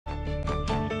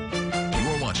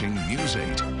watching News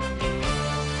 8.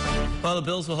 Well, the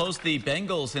Bills will host the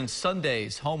Bengals in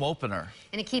Sunday's home opener.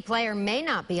 And a key player may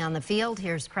not be on the field.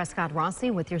 Here's Prescott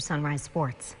Rossi with your Sunrise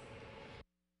Sports.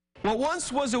 What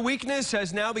once was a weakness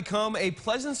has now become a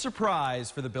pleasant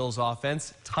surprise for the Bills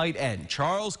offense. Tight end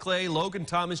Charles Clay, Logan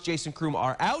Thomas, Jason Kroom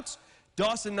are out.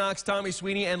 Dawson Knox, Tommy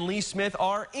Sweeney, and Lee Smith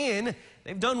are in.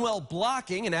 They've done well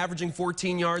blocking and averaging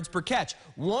 14 yards per catch.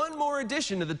 One more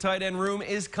addition to the tight end room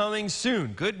is coming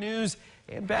soon. Good news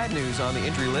and bad news on the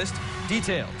injury list.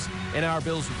 Details in our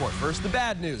Bills report. First, the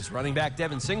bad news. Running back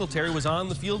Devin Singletary was on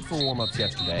the field for warm-ups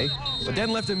yesterday, but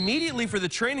then left immediately for the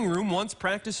training room once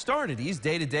practice started. He's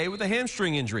day-to-day with a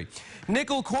hamstring injury.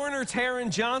 Nickel corner Taron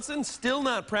Johnson still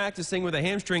not practicing with a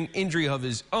hamstring injury of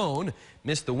his own.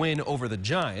 Missed the win over the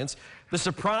Giants. The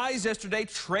surprise yesterday,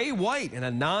 Trey White in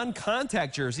a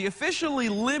non-contact jersey, officially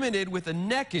limited with a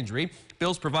neck injury.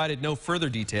 Bills provided no further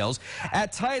details.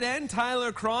 At tight end,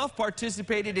 Tyler Croft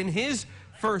participated in his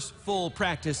first full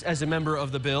practice as a member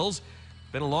of the Bills.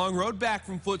 Been a long road back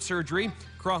from foot surgery.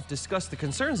 Croft discussed the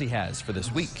concerns he has for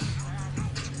this week.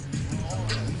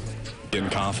 Getting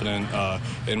confident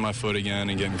in my foot again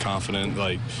and getting confident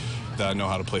that I know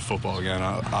how to play football again,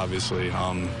 obviously.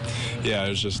 Yeah, it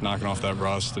was just knocking off that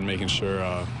rust and making sure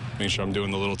I'm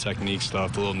doing the little technique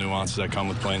stuff, the little nuances that come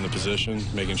with playing the position,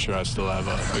 making sure I still have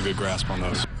a good grasp on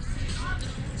those.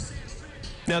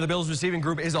 Now, the Bills receiving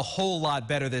group is a whole lot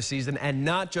better this season, and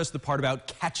not just the part about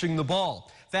catching the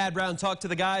ball. Thad Brown talked to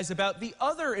the guys about the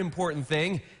other important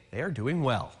thing. They are doing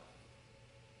well.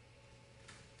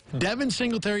 Devin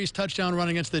Singletary's touchdown run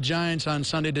against the Giants on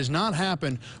Sunday does not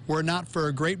happen were it not for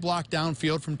a great block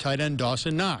downfield from tight end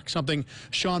Dawson Knox, something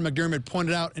Sean McDermott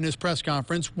pointed out in his press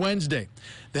conference Wednesday.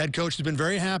 The head coach has been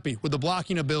very happy with the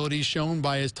blocking abilities shown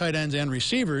by his tight ends and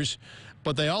receivers,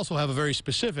 but they also have a very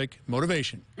specific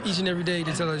motivation. Each and every day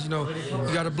they tell us, you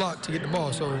got to block to get the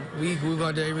ball. So we go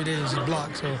out there every day and just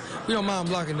block. So we don't mind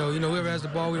blocking, though. Whoever has the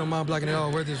ball, we don't mind blocking at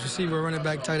all. Whether it's receiver, running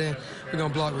back, tight end, we're going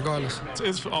to block regardless.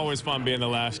 It's always fun being the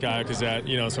last guy because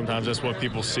sometimes that's what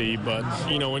people see. But,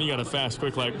 when you got a fast,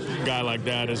 quick guy like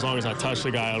that, as long as I touch the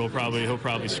guy, he'll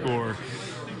probably score.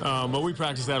 But we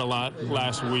practiced that a lot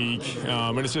last week,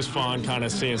 and it's just fun kind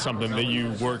of seeing something that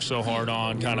you work so hard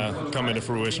on kind of come into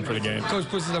fruition for the game. Coach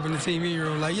puts it up in the team meeting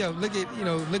room like, yo, look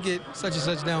at such and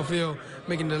such downfield,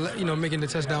 making the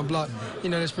touchdown block.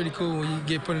 That's pretty cool when you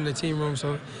get put in the team room,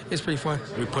 so it's pretty fun.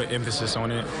 We put emphasis on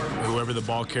it. Whoever the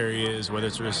ball carrier is, whether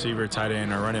it's a receiver, tight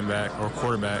end, or running back, or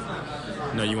quarterback,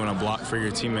 you want to block for your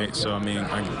teammates. So,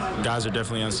 guys are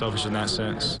definitely unselfish in that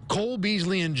sense. Cole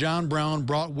Beasley and John Brown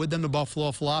brought with them the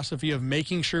Buffalo philosophy of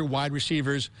making sure wide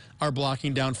receivers are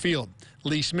blocking downfield.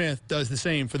 Lee Smith does the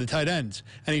same for the tight ends,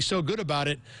 and he's so good about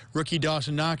it, rookie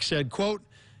Dawson Knox said, quote,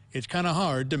 "It's kind of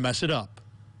hard to mess it up."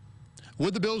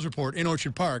 With the Bills report in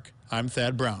Orchard Park, I'm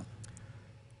Thad Brown.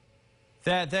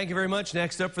 Thad, thank you very much.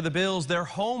 Next up for the Bills, their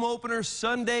home opener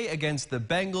Sunday against the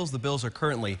Bengals. The Bills are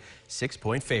currently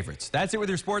 6-point favorites. That's it with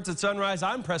your sports at Sunrise.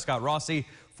 I'm Prescott Rossi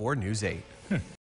for News 8.